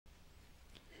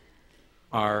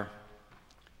Our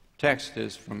text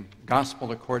is from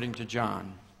Gospel according to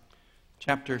John,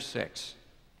 chapter 6,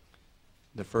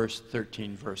 the first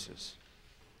 13 verses.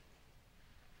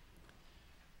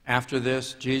 After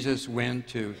this, Jesus went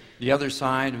to the other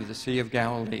side of the Sea of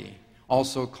Galilee,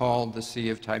 also called the Sea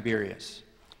of Tiberias.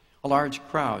 A large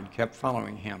crowd kept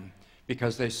following him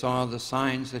because they saw the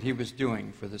signs that he was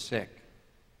doing for the sick.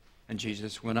 And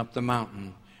Jesus went up the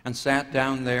mountain and sat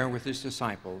down there with his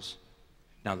disciples.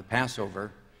 Now the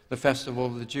Passover, the festival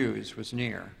of the Jews, was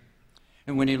near.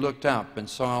 And when he looked up and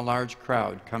saw a large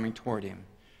crowd coming toward him,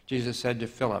 Jesus said to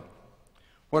Philip,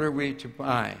 "What are we to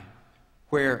buy?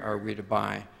 Where are we to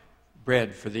buy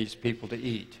bread for these people to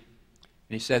eat?"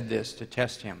 And he said this to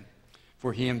test him,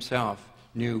 for he himself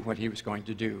knew what he was going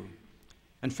to do.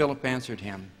 And Philip answered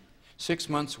him, 6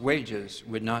 months' wages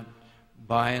would not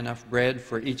buy enough bread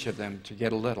for each of them to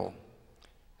get a little.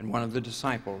 And one of the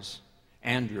disciples,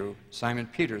 Andrew, Simon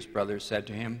Peter's brother, said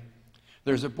to him,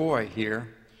 "There's a boy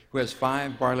here who has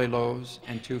 5 barley loaves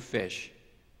and 2 fish.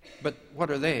 But what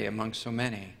are they among so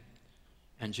many?"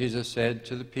 And Jesus said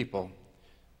to the people,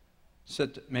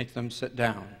 "Make them sit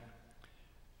down."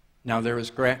 Now there was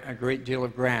a great deal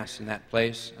of grass in that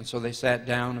place, and so they sat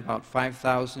down, about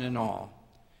 5,000 in all.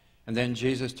 And then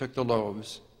Jesus took the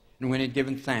loaves, and when he had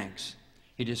given thanks,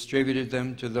 he distributed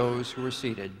them to those who were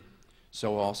seated,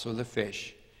 so also the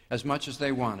fish, as much as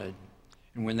they wanted.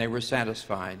 And when they were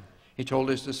satisfied, he told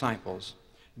his disciples,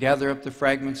 "Gather up the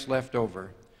fragments left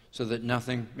over, so that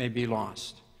nothing may be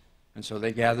lost." And so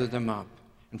they gathered them up,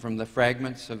 and from the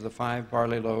fragments of the 5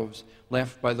 barley loaves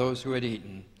left by those who had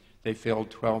eaten, they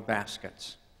filled 12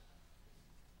 baskets.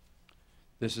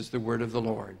 This is the word of the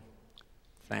Lord.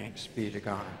 Thanks be to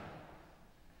God.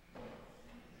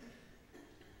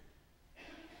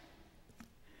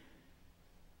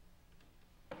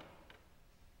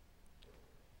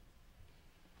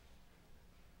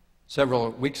 Several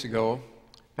weeks ago,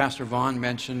 Pastor Vaughn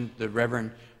mentioned the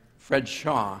Reverend Fred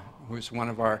Shaw, who was one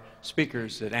of our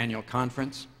speakers at annual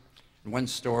conference. And one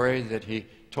story that he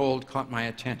told caught my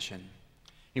attention.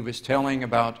 He was telling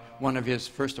about one of his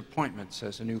first appointments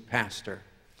as a new pastor.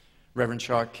 Reverend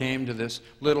Shaw came to this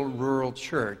little rural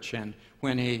church, and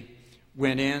when he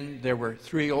went in, there were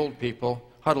 3 old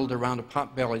people huddled around a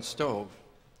pot-bellied stove.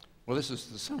 Well, this is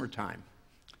the summertime.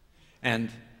 And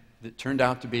it turned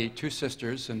out to be 2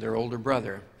 sisters and their older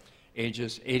brother,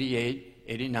 ages 88,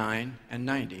 89, and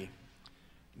 90.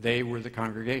 They were the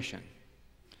congregation.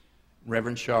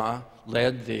 Reverend Shaw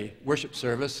led the worship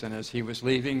service, and as he was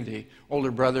leaving, the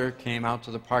older brother came out to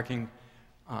the parking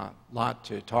lot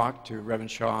to talk to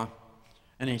Reverend Shaw,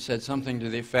 and he said something to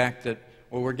the effect that,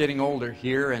 "Well, we're getting older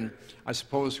here, and I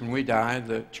suppose when we die,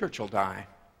 the church will die."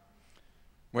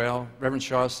 Well, Reverend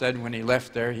Shaw said when he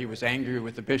left there, he was angry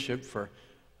with the bishop for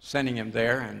sending him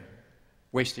there and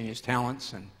wasting his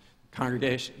talents, and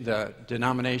the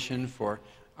denomination for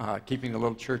keeping the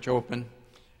little church open.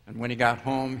 And when he got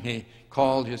home, he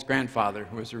called his grandfather,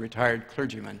 who was a retired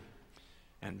clergyman,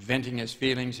 and venting his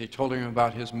feelings, he told him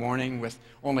about his morning with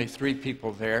only 3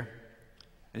 people there.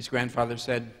 His grandfather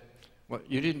said, "Well,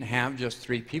 you didn't have just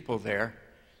 3 people there.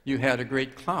 You had a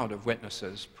great cloud of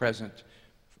witnesses present.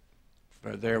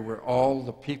 For there were all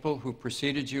the people who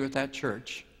preceded you at that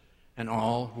church, and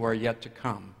all who are yet to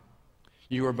come.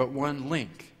 You are but one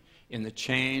link in the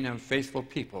chain of faithful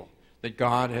people that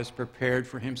God has prepared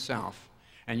for himself,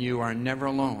 and you are never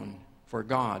alone, for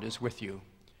God is with you.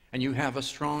 And you have a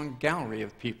strong gallery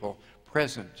of people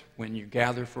present when you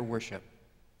gather for worship."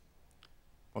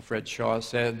 Well, Fred Shaw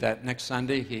said that next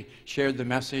Sunday he shared the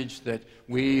message that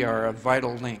we are a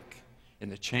vital link in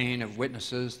the chain of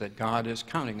witnesses that God is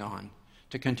counting on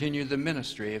to continue the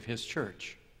ministry of his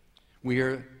church. We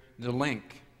are the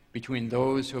link between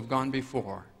those who have gone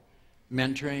before,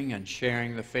 mentoring and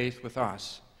sharing the faith with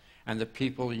us, and the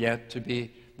people yet to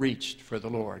be reached for the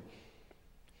Lord.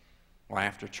 Well,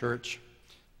 after church,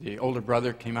 the older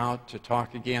brother came out to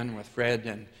talk again with Fred,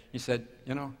 and he said,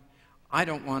 "I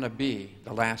don't want to be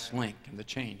the last link in the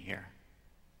chain here."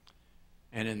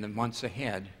 And in the months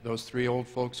ahead, those 3 old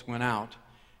folks went out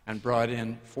and brought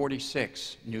in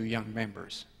 46 new young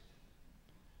members.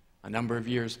 A number of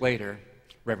years later,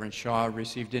 Reverend Shaw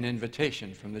received an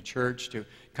invitation from the church to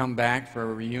come back for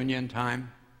a reunion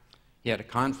time. He had a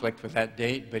conflict with that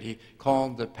date, but he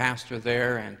called the pastor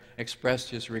there and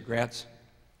expressed his regrets.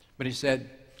 But he said,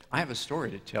 "I have a story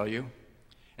to tell you."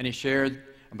 And he shared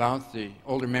about the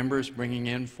older members bringing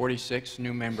in 46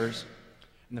 new members.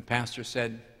 And the pastor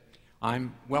said,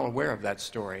 "I'm well aware of that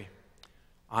story.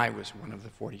 I was one of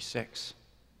the 46.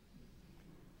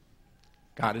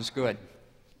 God is good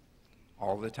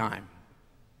all the time.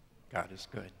 God is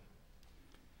good.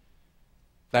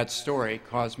 That story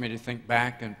caused me to think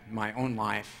back in my own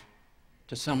life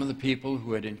to some of the people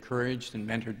who had encouraged and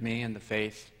mentored me in the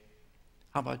faith.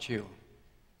 How about you?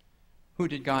 Who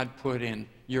did God put in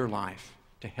your life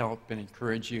to help and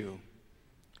encourage you?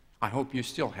 I hope you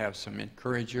still have some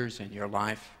encouragers in your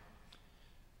life.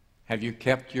 Have you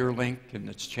kept your link in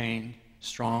its chain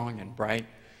strong and bright?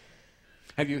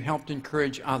 Have you helped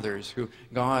encourage others who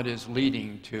God is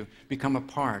leading to become a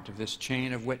part of this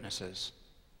chain of witnesses?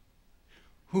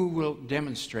 Who will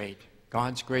demonstrate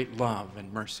God's great love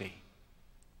and mercy?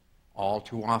 All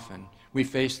too often, we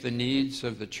face the needs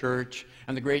of the church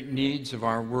and the great needs of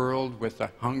our world with the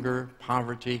hunger,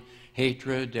 poverty,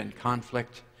 hatred, and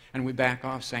conflict, and we back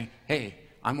off saying, hey,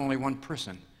 I'm only one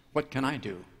person. What can I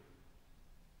do?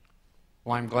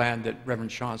 Well, I'm glad that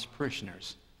Reverend Shaw's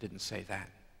parishioners didn't say that.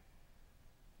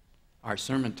 Our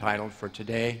sermon title for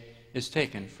today is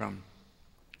taken from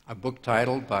a book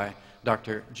titled by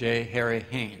Dr. J. Harry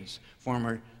Haynes,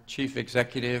 former chief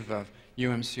executive of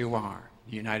UMCR,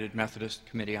 the United Methodist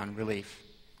Committee on Relief.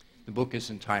 The book is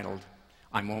entitled,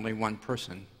 I'm Only One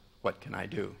Person, What Can I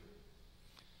Do?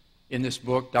 In this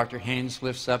book, Dr. Haynes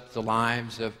lifts up the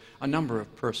lives of a number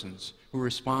of persons who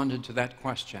responded to that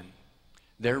question.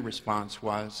 Their response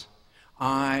was,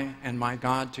 I and my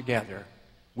God together,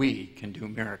 we can do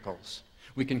miracles.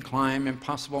 We can climb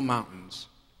impossible mountains.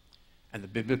 And the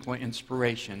biblical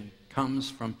inspiration comes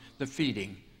from the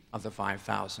feeding of the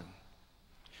 5,000.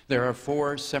 There are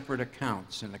 4 separate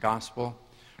accounts in the gospel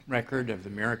record of the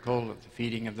miracle of the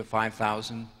feeding of the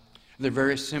 5,000. They're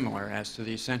very similar as to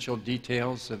the essential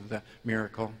details of the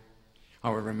miracle.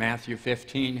 However, Matthew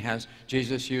 15 has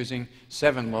Jesus using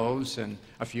 7 loaves and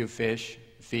a few fish,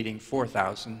 feeding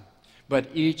 4,000. But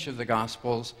each of the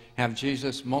Gospels have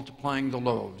Jesus multiplying the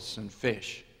loaves and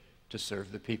fish to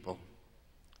serve the people.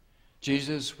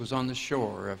 Jesus was on the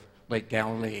shore of Lake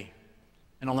Galilee,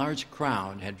 and a large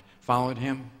crowd had followed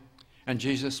him, and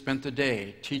Jesus spent the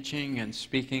day teaching and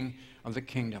speaking of the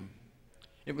kingdom.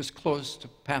 It was close to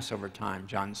Passover time,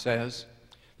 John says.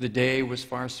 The day was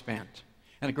far spent,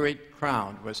 and a great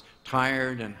crowd was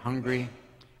tired and hungry,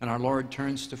 and our Lord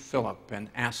turns to Philip and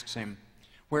asks him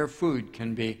where food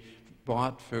can be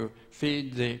bought to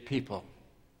feed the people.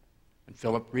 And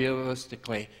Philip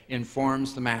realistically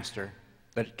informs the master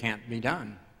that it can't be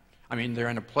done. I mean, they're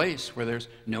in a place where there's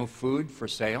no food for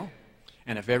sale,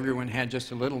 and if everyone had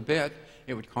just a little bit,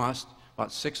 it would cost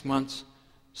about 6 months'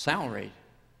 salary.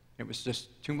 It was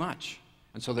just too much.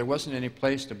 And so there wasn't any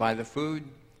place to buy the food,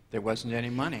 there wasn't any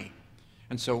money.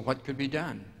 And so what could be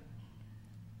done?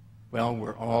 Well,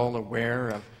 we're all aware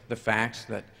of the facts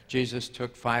that Jesus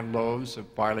took 5 loaves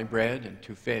of barley bread and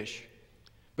 2 fish.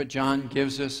 But John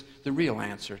gives us the real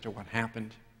answer to what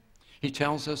happened. He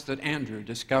tells us that Andrew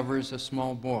discovers a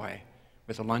small boy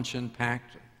with a luncheon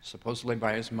packed supposedly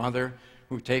by his mother,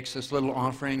 who takes this little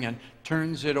offering and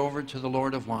turns it over to the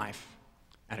Lord of life,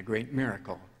 and a great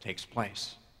miracle takes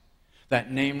place.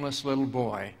 That nameless little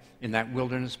boy in that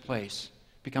wilderness place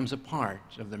becomes a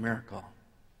part of the miracle.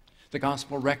 The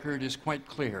gospel record is quite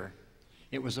clear.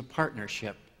 It was a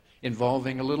partnership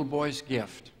involving a little boy's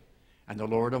gift and the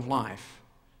Lord of life,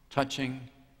 touching,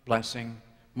 blessing,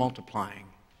 multiplying,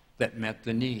 that met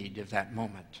the need of that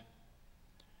moment.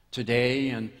 Today,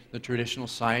 in the traditional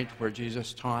site where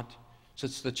Jesus taught,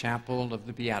 sits the chapel of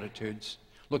the Beatitudes,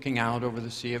 looking out over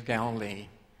the Sea of Galilee.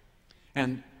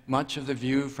 And much of the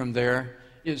view from there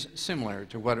is similar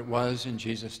to what it was in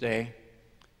Jesus' day.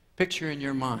 Picture in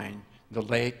your mind the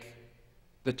lake,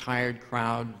 the tired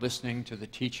crowd listening to the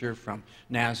teacher from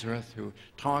Nazareth who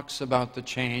talks about the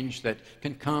change that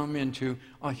can come into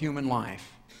a human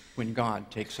life when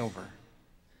God takes over.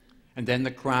 And then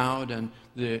the crowd and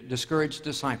the discouraged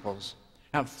disciples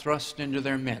have thrust into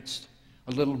their midst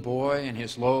a little boy and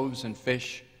his loaves and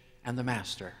fish and the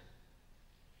master.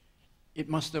 It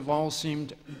must have all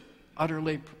seemed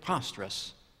utterly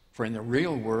preposterous, for in the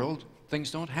real world, things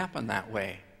don't happen that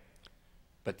way.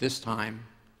 But this time,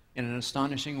 in an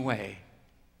astonishing way,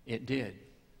 it did.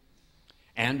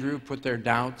 Andrew put their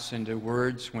doubts into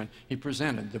words when he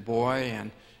presented the boy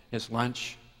and his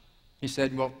lunch. He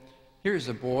said, well, here's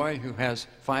a boy who has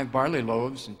 5 barley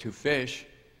loaves and 2 fish,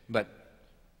 but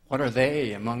what are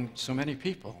they among so many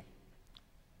people?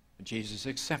 Jesus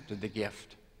accepted the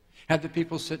gift, had the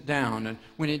people sit down, and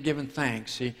when he had given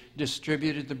thanks, he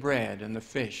distributed the bread and the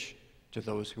fish to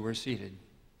those who were seated.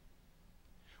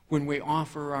 When we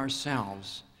offer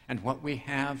ourselves and what we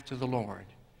have to the Lord,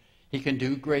 he can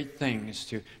do great things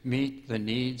to meet the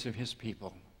needs of his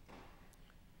people.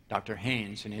 Dr.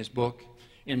 Haynes, in his book,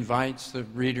 invites the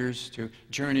readers to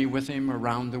journey with him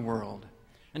around the world.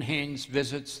 And Haynes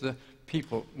visits the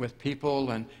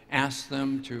people and ask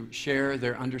them to share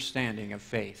their understanding of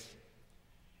faith.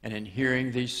 And in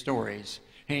hearing these stories,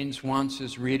 Haynes wants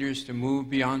his readers to move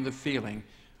beyond the feeling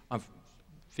of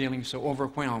feeling so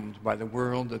overwhelmed by the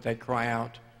world that they cry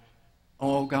out,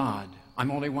 "Oh God,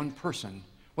 I'm only one person.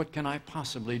 What can I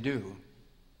possibly do?"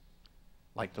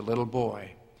 Like the little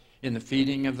boy in the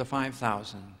feeding of the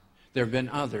 5,000, there have been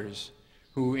others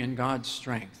who, in God's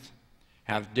strength,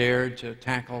 have dared to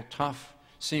tackle tough,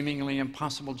 seemingly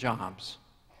impossible jobs.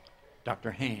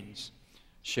 Dr. Haynes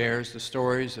shares the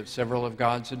stories of several of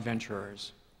God's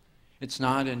adventurers. It's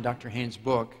not in Dr. Haynes'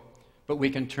 book, but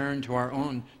we can turn to our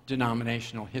own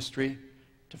denominational history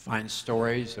to find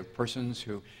stories of persons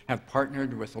who have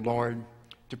partnered with the Lord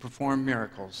to perform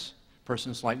miracles.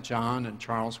 Persons like John and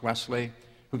Charles Wesley,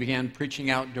 who began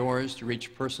preaching outdoors to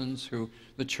reach persons who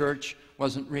the church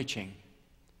wasn't reaching.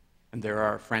 And there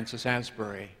are Francis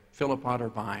Asbury, Philip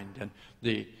Otterbind, and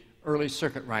the early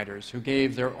circuit riders who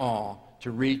gave their all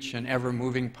to reach an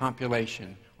ever-moving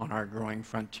population on our growing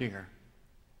frontier.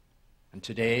 And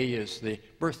today is the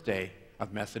birthday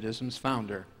of Methodism's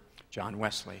founder, John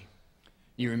Wesley.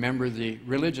 You remember the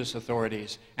religious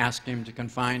authorities asked him to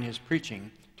confine his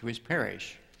preaching to his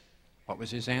parish. What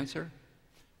was his answer?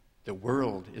 "The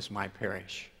world is my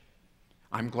parish."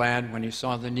 I'm glad when he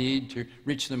saw the need to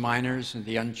reach the minors and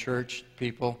the unchurched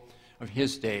people of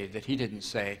his day that he didn't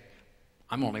say,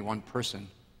 "I'm only one person.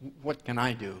 What can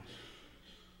I do?"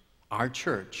 Our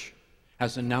church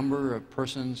has a number of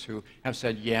persons who have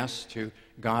said yes to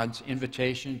God's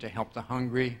invitation to help the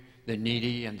hungry, the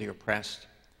needy, and the oppressed.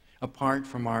 Apart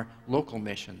from our local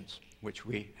missions, which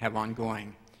we have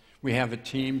ongoing, we have a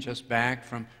team just back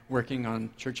from working on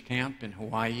church camp in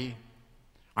Hawaii.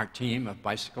 Our team of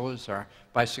bicyclists are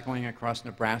bicycling across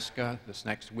Nebraska this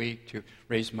next week to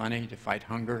raise money to fight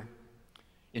hunger.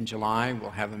 In July, we'll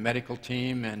have a medical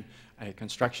team and a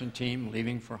construction team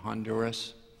leaving for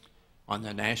Honduras. On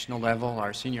the national level,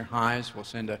 our senior highs will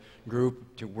send a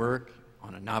group to work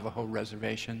on a Navajo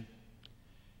reservation.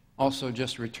 Also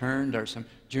just returned are some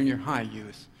junior high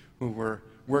youth who were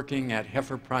working at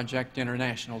Heifer Project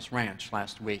International's ranch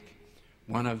last week.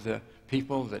 One of the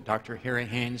people that Dr. Harry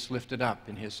Haynes lifted up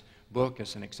in his book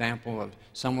as an example of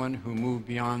someone who moved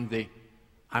beyond the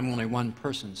 "I'm only one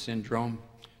person" syndrome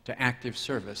to active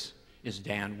service is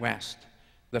Dan West,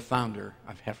 the founder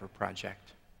of Heifer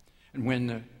Project. And when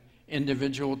the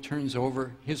individual turns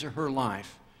over his or her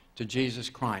life to Jesus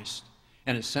Christ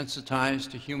and is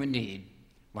sensitized to human need,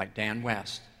 like Dan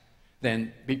West,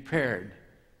 then be prepared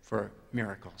for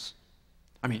miracles.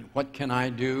 I mean, what can I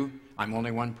do? I'm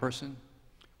only one person.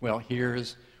 Well,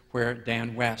 here's where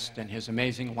Dan West and his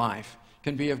amazing life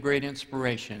can be of great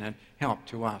inspiration and help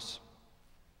to us.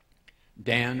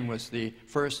 Dan was the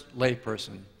first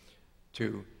layperson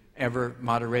to ever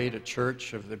moderate a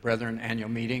Church of the Brethren annual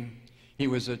meeting. He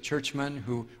was a churchman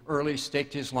who early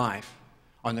staked his life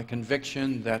on the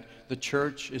conviction that the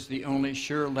church is the only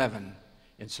sure leaven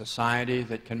in society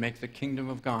that can make the kingdom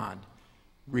of God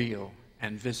real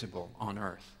and visible on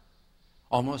earth.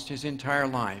 Almost his entire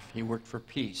life, he worked for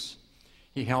peace.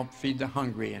 He helped feed the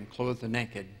hungry and clothe the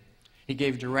naked. He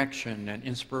gave direction and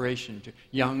inspiration to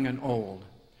young and old,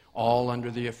 all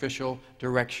under the official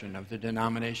direction of the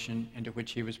denomination into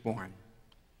which he was born.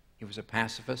 He was a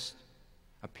pacifist,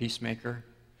 a peacemaker,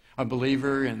 a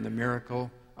believer in the miracle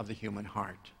of the human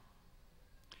heart.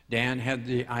 Dan had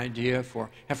the idea for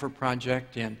Heifer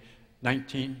Project in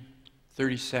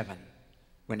 1937,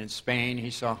 when in Spain he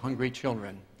saw hungry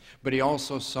children, but he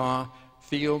also saw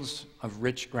fields of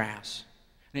rich grass.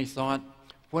 And he thought,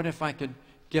 what if I could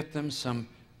get them some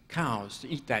cows to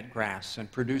eat that grass and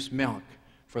produce milk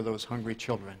for those hungry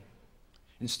children?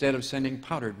 Instead of sending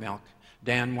powdered milk,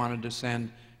 Dan wanted to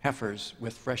send heifers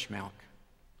with fresh milk.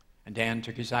 And Dan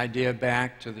took his idea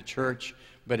back to the church,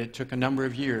 but it took a number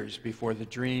of years before the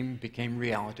dream became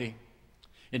reality.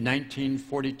 In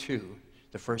 1942,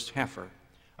 the first heifer,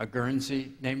 a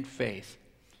Guernsey named Faith,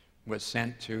 was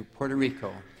sent to Puerto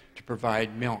Rico to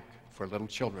provide milk for little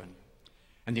children.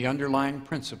 And the underlying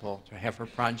principle to Heifer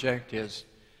Project is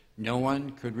no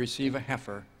one could receive a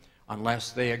heifer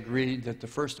unless they agreed that the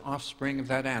first offspring of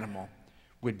that animal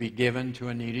would be given to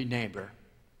a needy neighbor.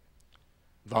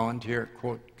 Volunteer,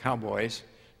 quote, cowboys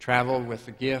travel with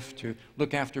the gift to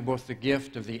look after both the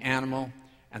gift of the animal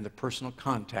and the personal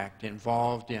contact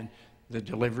involved in the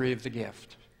delivery of the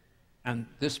gift. And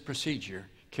this procedure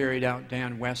carried out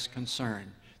Dan West's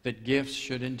concern that gifts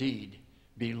should indeed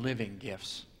be living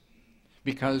gifts.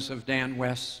 Because of Dan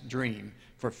West's dream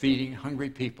for feeding hungry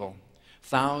people,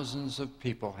 thousands of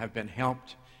people have been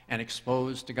helped and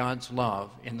exposed to God's love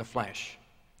in the flesh.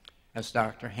 As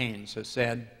Dr. Haynes has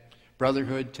said,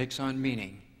 Brotherhood takes on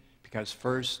meaning because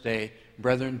first a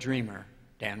Brethren dreamer,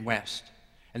 Dan West,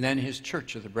 and then his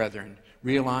Church of the Brethren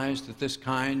realized that this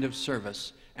kind of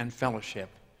service and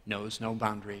fellowship knows no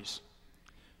boundaries.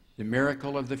 The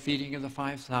miracle of the feeding of the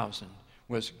 5,000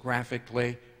 was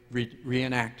graphically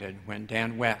reenacted when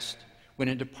Dan West went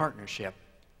into partnership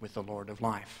with the Lord of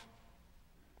Life.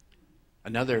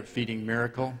 Another feeding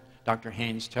miracle Dr.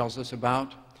 Haynes tells us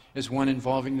about is one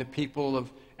involving the people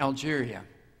of Algeria.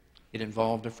 It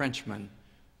involved a Frenchman,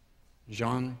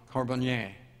 Jean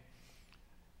Carbonnier.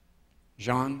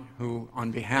 Jean, who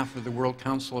on behalf of the World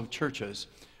Council of Churches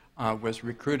was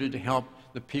recruited to help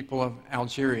the people of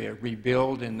Algeria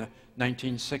rebuild in the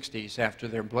 1960s after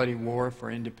their bloody war for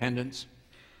independence.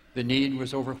 The need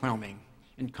was overwhelming.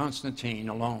 In Constantine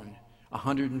alone,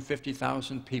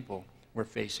 150,000 people were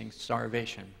facing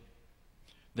starvation.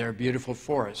 Their beautiful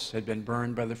forests had been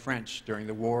burned by the French during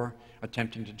the war,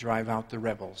 attempting to drive out the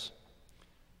rebels.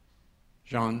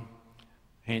 Jean,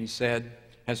 Haynes said,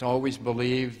 has always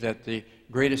believed that the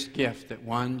greatest gift that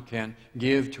one can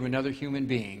give to another human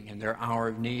being in their hour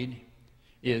of need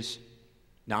is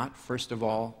not, first of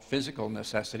all, physical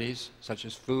necessities such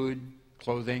as food,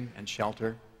 clothing, and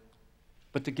shelter,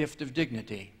 but the gift of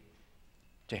dignity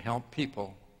to help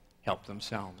people help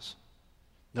themselves.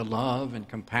 The love and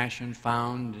compassion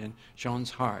found in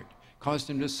Jean's heart caused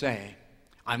him to say,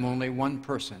 "I'm only one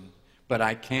person, but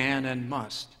I can and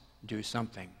must do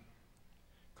something."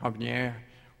 Carbonnier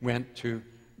went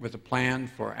with a plan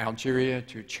for Algeria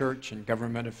to church and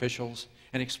government officials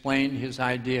and explained his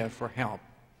idea for help.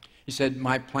 He said,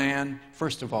 "My plan,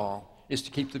 first of all, is to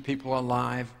keep the people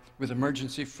alive with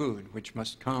emergency food, which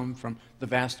must come from the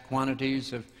vast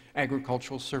quantities of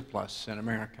agricultural surplus in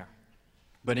America.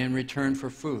 But in return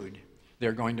for food,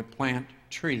 they're going to plant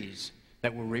trees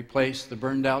that will replace the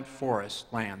burned-out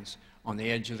forest lands on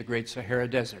the edge of the Great Sahara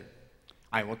Desert.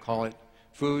 I will call it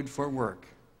food for work,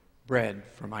 bread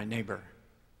for my neighbor."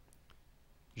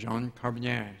 Jean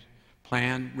Carbonnier's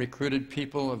plan recruited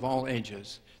people of all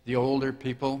ages. The older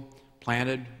people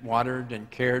planted, watered,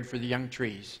 and cared for the young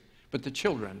trees, but the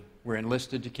children were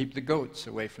enlisted to keep the goats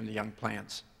away from the young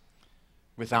plants.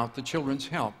 Without the children's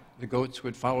help, the goats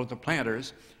would follow the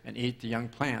planters and eat the young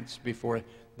plants before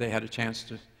they had a chance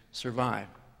to survive.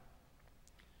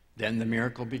 Then the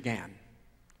miracle began.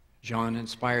 Jean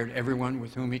inspired everyone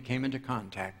with whom he came into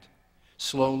contact.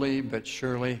 Slowly but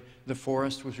surely, the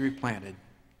forest was replanted,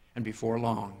 and before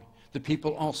long, the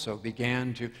people also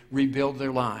began to rebuild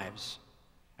their lives,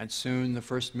 and soon the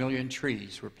first 1,000,000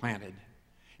 trees were planted.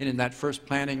 And in that first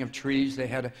planting of trees, they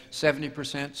had a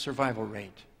 70% survival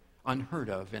rate,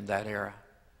 unheard of in that era.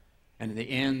 And in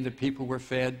the end, the people were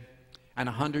fed, and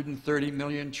 130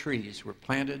 million trees were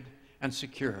planted and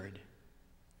secured.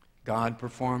 God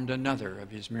performed another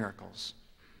of his miracles.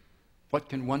 What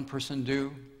can one person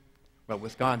do? Well,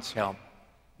 with God's help,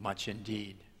 much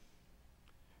indeed.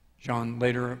 Jean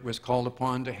later was called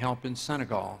upon to help in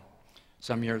Senegal.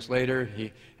 Some years later,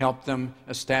 he helped them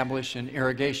establish an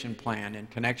irrigation plan in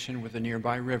connection with a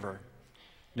nearby river.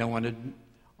 No one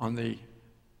on the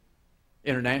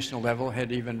international level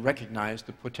had even recognized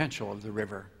the potential of the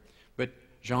river, but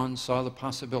Jean saw the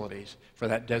possibilities for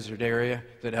that desert area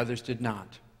that others did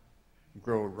not.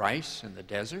 Grow rice in the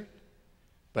desert?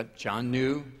 But John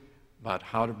knew about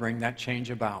how to bring that change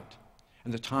about.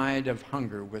 And the tide of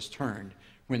hunger was turned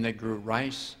when they grew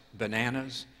rice,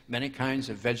 bananas, many kinds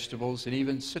of vegetables, and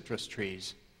even citrus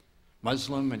trees.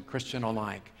 Muslim and Christian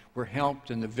alike were helped,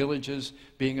 and the villages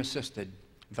being assisted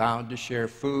vowed to share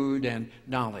food and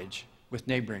knowledge with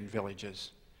neighboring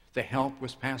villages. The help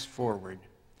was passed forward.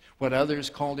 What others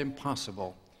called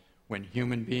impossible, when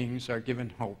human beings are given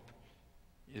hope,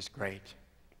 is great.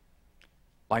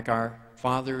 Like our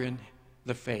father in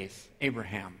the faith,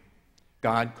 Abraham,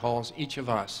 God calls each of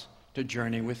us to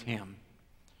journey with him.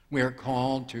 We are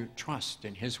called to trust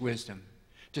in his wisdom,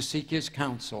 to seek his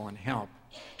counsel and help,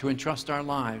 to entrust our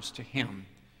lives to him.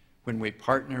 When we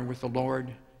partner with the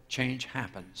Lord, change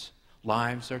happens,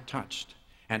 lives are touched,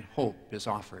 and hope is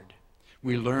offered.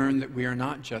 We learn that we are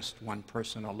not just one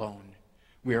person alone.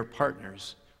 We are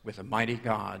partners with a mighty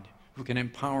God who can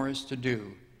empower us to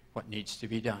do what needs to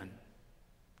be done.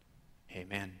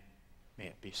 Amen. May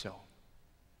it be so.